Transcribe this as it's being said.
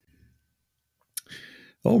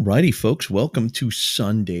Alrighty, folks, welcome to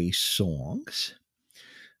Sunday Songs.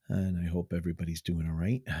 And I hope everybody's doing all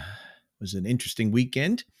right. It was an interesting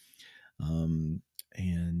weekend um,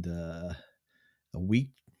 and a week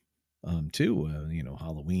too,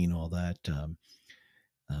 Halloween, all that.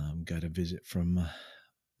 Got a visit from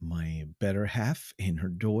my better half and her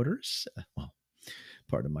daughters. Well,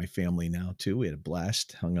 part of my family now, too. We had a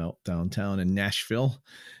blast, hung out downtown in Nashville,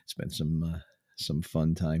 spent some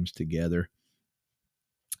fun times together.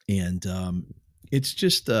 And it's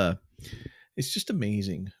just it's just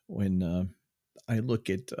amazing when I look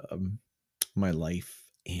at my life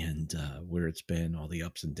and where it's been, all the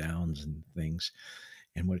ups and downs and things,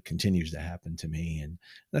 and what continues to happen to me. And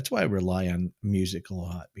that's why I rely on music a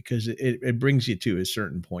lot because it brings you to a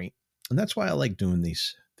certain point. And that's why I like doing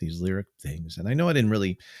these lyric things. And I know I didn't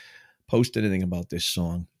really post anything about this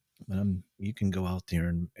song. You can go out there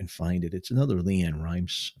and find it. It's another Leanne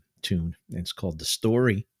Rimes tune. It's called The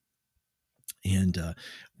Story. And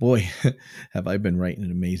boy, have I been writing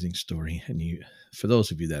an amazing story. And for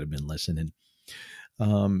those of you that have been listening,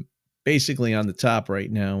 um, basically on the top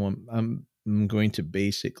right now, I'm going to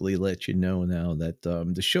basically let you know now that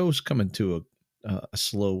the show's coming to a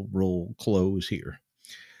slow roll close here.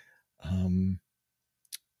 Um,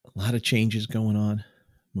 a lot of changes going on,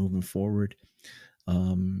 moving forward.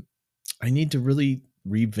 Um, I need to really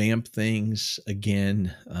revamp things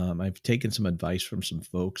again. I've taken some advice from some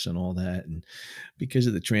folks and all that, and because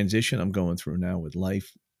of the transition I'm going through now with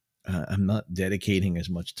life, I'm not dedicating as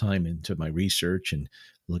much time into my research and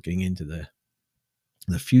looking into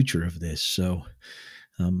the future of this. So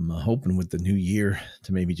I'm hoping with the new year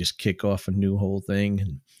to maybe just kick off a new whole thing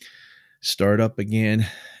and start up again,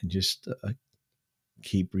 and just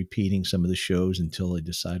keep repeating some of the shows until I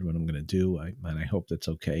decide what I'm going to do. And I hope that's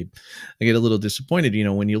okay. I get a little disappointed,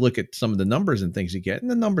 when you look at some of the numbers and things you get, and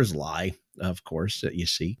the numbers lie, of course, that you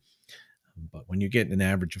see. But when you're getting an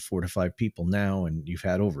average of 4 to 5 people now, and you've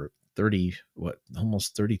had over 30,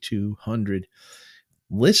 almost 3,200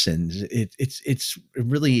 listens, it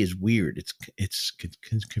really is weird. It's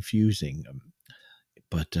confusing,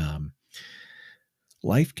 but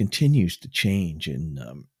life continues to change, and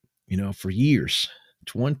for years,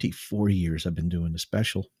 24 years, I've been doing a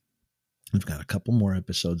special. We've got a couple more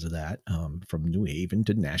episodes of that, from New Haven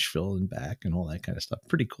to Nashville and back and all that kind of stuff.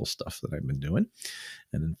 Pretty cool stuff that I've been doing.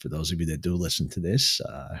 And then for those of you that do listen to this,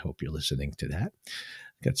 I hope you're listening to that.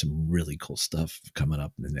 Got some really cool stuff coming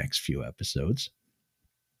up in the next few episodes.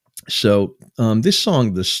 So this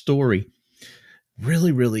song, The Story,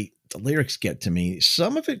 really, really, the lyrics get to me.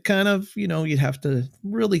 Some of it kind of, you'd have to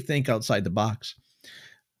really think outside the box.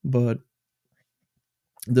 But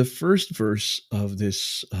the first verse of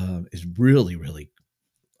this is really, really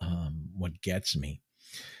what gets me.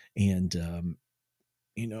 And,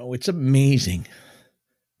 it's amazing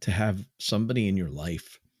to have somebody in your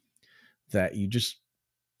life that you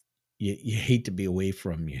hate to be away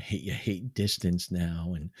from. You hate distance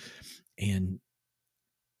now, and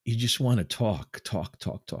you just want to talk.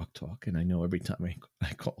 And I know every time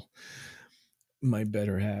I call my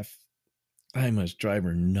better half, I must drive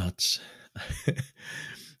her nuts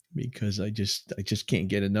because I just can't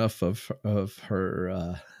get enough of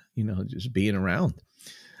her, just being around.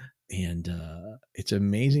 And it's an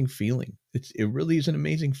amazing feeling. It really is an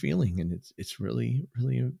amazing feeling, and it's really,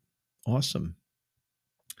 really awesome.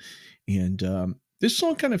 And this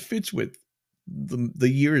song kind of fits with the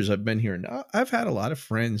years I've been here. Now I've had a lot of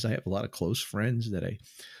friends. I have a lot of close friends that I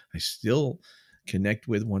still connect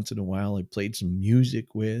with once in a while. I played some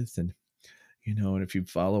music with, and if you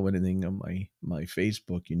follow anything on my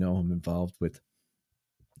Facebook, I'm involved with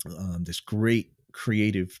this great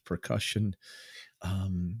creative percussion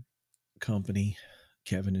um, company,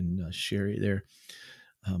 Kevin and Sherry. They're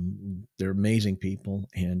amazing people,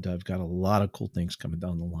 and I've got a lot of cool things coming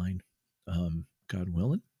down the line. God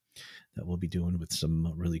willing, that we'll be doing with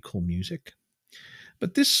some really cool music.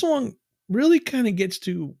 But this song really kind of gets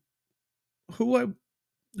to who I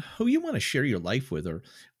who you want to share your life with, or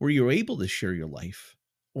where you're able to share your life,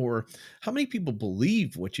 or how many people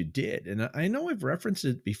believe what you did. And I know I've referenced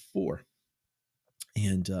it before,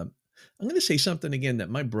 and I'm going to say something again that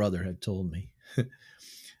my brother had told me,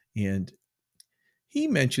 and he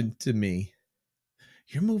mentioned to me,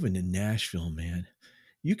 "You're moving to Nashville, man.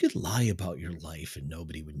 You could lie about your life and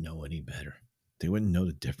nobody would know any better. They wouldn't know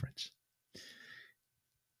the difference."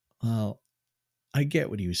 Well, I get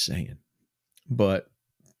what he was saying, but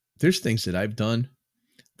there's things that I've done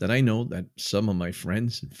that I know that some of my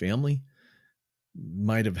friends and family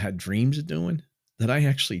might have had dreams of doing that I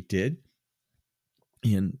actually did.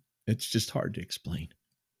 And it's just hard to explain.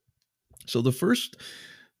 So the first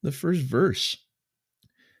verse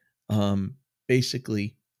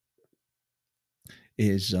basically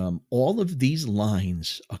is all of these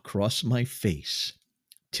lines across my face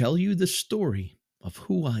tell you the story of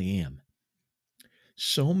who I am.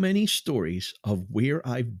 So many stories of where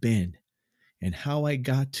I've been and how I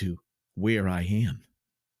got to where I am.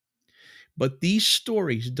 But these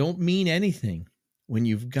stories don't mean anything when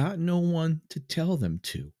you've got no one to tell them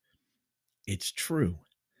to. It's true.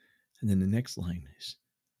 And then the next line is,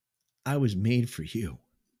 I was made for you.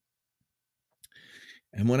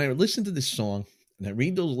 And when I listen to this song and I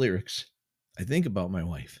read those lyrics, I think about my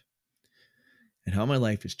wife and how my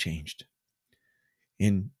life has changed.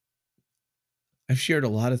 And I've shared a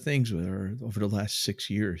lot of things with her over the last 6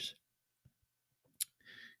 years.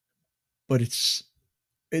 But it's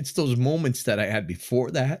those moments that I had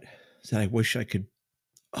before that that I wish I could,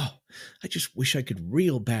 oh, I just wish I could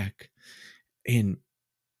reel back and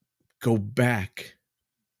go back.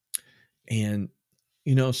 And,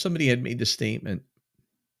 somebody had made the statement,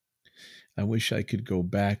 I wish I could go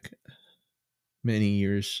back many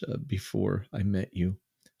years before I met you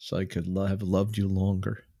so I could have loved you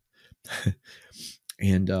longer.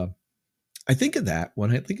 And I think of that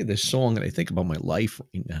when I think of this song, and I think about my life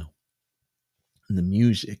right now and the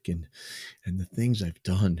music and the things I've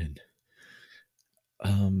done.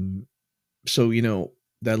 And so,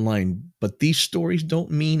 that line, but these stories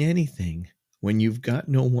don't mean anything when you've got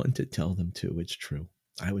no one to tell them to. It's true.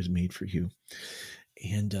 I was made for you.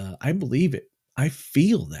 And I believe it. I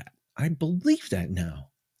feel that. I believe that now.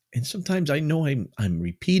 And sometimes I know I'm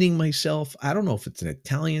repeating myself. I don't know if it's an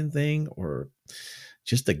Italian thing or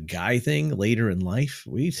just a guy thing later in life.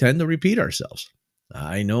 We tend to repeat ourselves.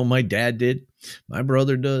 I know my dad did. My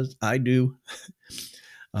brother does. I do.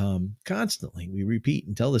 Constantly we repeat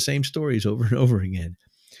and tell the same stories over and over again.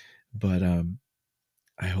 But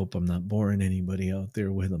I hope I'm not boring anybody out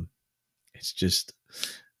there with them. It's just,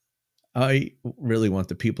 I really want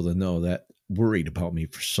the people to know that worried about me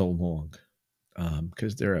for so long.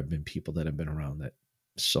 Because there have been people that have been around that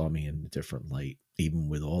saw me in a different light, even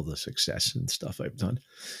with all the success and stuff I've done.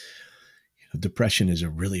 Depression is a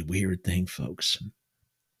really weird thing, folks,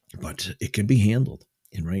 but it can be handled.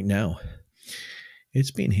 And right now,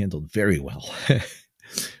 it's being handled very well.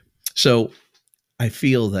 So I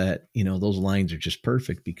feel that, those lines are just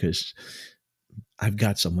perfect because I've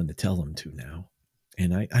got someone to tell them to now.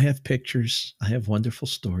 And I have pictures, I have wonderful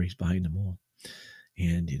stories behind them all.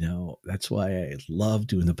 And, that's why I love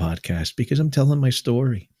doing the podcast, because I'm telling my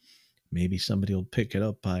story. Maybe somebody will pick it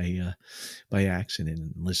up by accident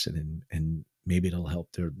and listen, and maybe it'll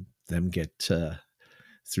help them get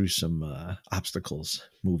through some obstacles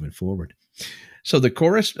moving forward. So the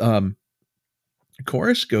chorus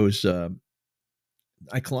goes,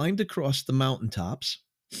 I climbed across the mountaintops,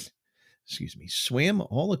 swam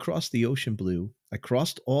all across the ocean blue. I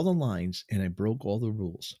crossed all the lines and I broke all the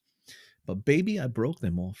rules. But baby, I broke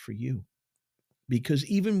them all for you. Because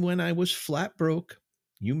even when I was flat broke,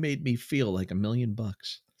 you made me feel like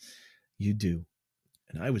 $1,000,000. You do.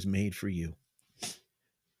 And I was made for you.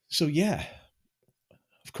 So yeah,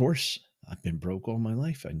 of course, I've been broke all my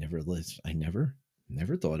life. I never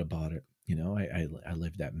thought about it. I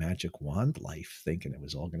lived that magic wand life thinking it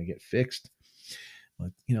was all going to get fixed.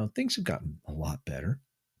 But, things have gotten a lot better.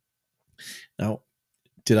 Now,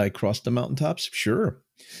 did I cross the mountaintops? Sure.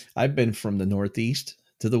 I've been from the Northeast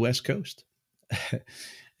to the West Coast.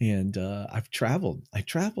 And I've traveled.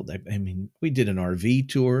 I mean, we did an RV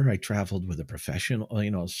tour. I traveled with a professional,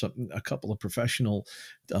 a couple of professional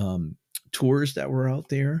tours that were out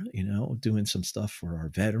there, doing some stuff for our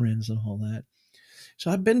veterans and all that. So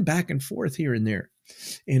I've been back and forth here and there,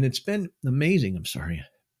 and it's been amazing. I'm sorry,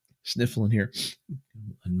 sniffling here,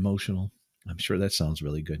 emotional. I'm sure that sounds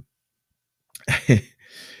really good.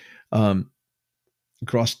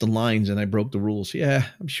 Crossed the lines and I broke the rules. Yeah,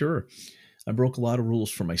 I'm sure. I broke a lot of rules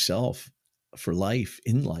for myself, for life,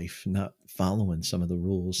 in life, not following some of the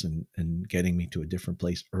rules and getting me to a different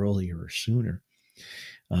place earlier or sooner.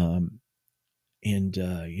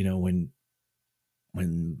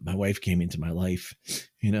 When my wife came into my life,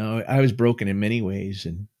 I was broken in many ways,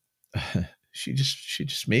 and she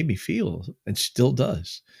just made me feel, and still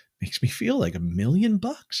does, makes me feel like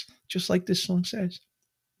 $1,000,000, just like this song says.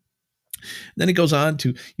 Then it goes on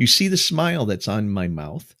to, you see the smile that's on my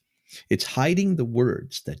mouth. It's hiding the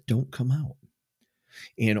words that don't come out.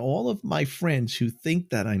 And all of my friends who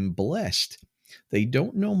think that I'm blessed, they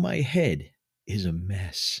don't know my head is a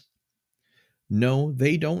mess. No,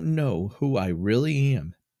 they don't know who I really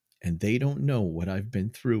am. And they don't know what I've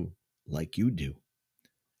been through like you do.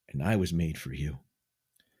 And I was made for you.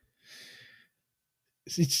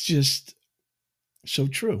 It's just so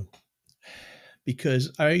true.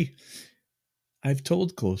 because I've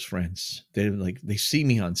told close friends, they're like, they see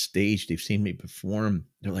me on stage, they've seen me perform.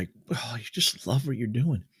 They're like, "Oh, you just love what you're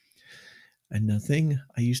doing." And the thing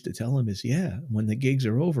I used to tell them is, yeah, when the gigs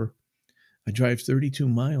are over, I drive 32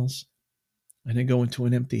 miles and I go into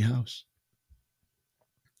an empty house.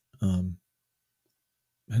 Um,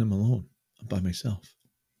 and I'm alone. I'm by myself.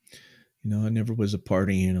 I never was a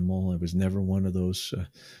party animal. I was never one of those,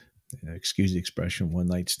 excuse the expression, one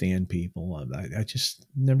night stand people. I just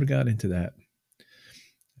never got into that.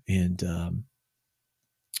 And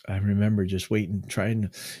I remember just waiting, trying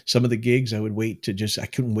some of the gigs. I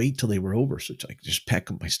couldn't wait till they were over. So I could just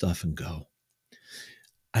pack up my stuff and go.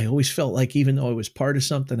 I always felt like even though I was part of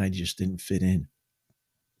something, I just didn't fit in.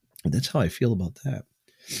 And that's how I feel about that.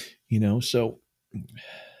 So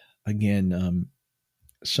again,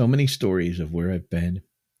 so many stories of where I've been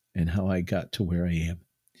and how I got to where I am.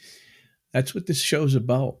 That's what this show's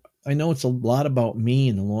about. I know it's a lot about me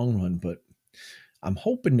in the long run, but I'm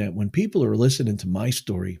hoping that when people are listening to my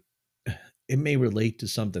story, it may relate to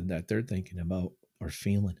something that they're thinking about or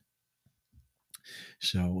feeling.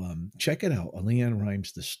 So check it out. LeAnn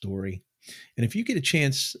Rimes, The Story. And if you get a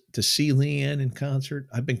chance to see LeAnn in concert,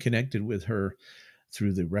 I've been connected with her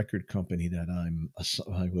through the record company that I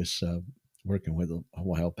was working with a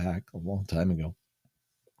while back, a long time ago.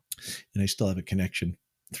 And I still have a connection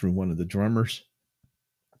through one of the drummers.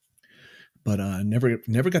 But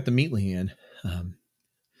never got to meet LeAnn.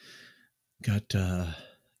 Got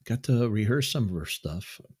to rehearse some of her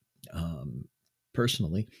stuff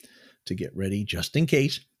personally to get ready just in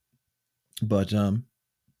case. But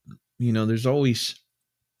there's always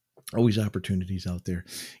opportunities out there.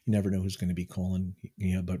 You never know who's going to be calling.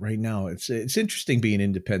 But right now it's interesting being an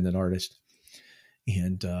independent artist,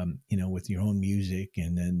 and with your own music,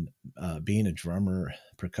 and then being a drummer,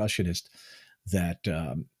 percussionist. That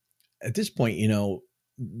at this point,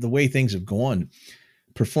 the way things have gone,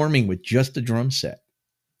 performing with just a drum set,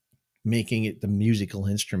 making it the musical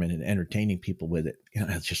instrument and entertaining people with it.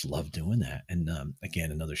 I just love doing that. And again,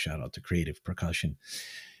 another shout out to Creative Percussion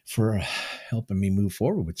for helping me move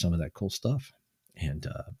forward with some of that cool stuff. And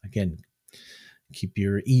again, keep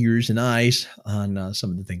your ears and eyes on some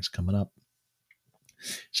of the things coming up.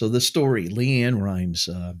 So The Story, LeAnn Rimes.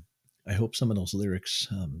 I hope some of those lyrics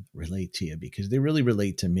relate to you, because they really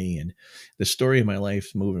relate to me. And the story of my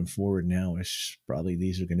life moving forward now is probably,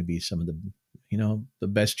 these are going to be some of the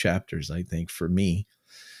best chapters, I think, for me.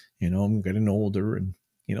 I'm getting older and,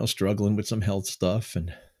 struggling with some health stuff,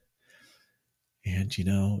 and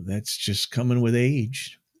that's just coming with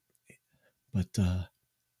age. But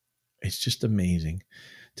it's just amazing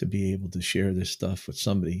to be able to share this stuff with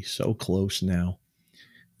somebody so close now,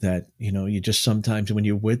 that, you just sometimes, when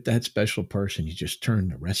you're with that special person, you just turn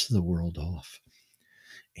the rest of the world off.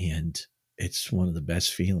 And it's one of the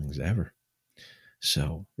best feelings ever.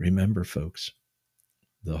 So remember, folks,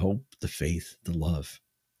 the hope, the faith, the love,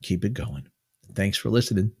 keep it going. Thanks for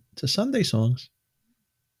listening to Sunday Songs.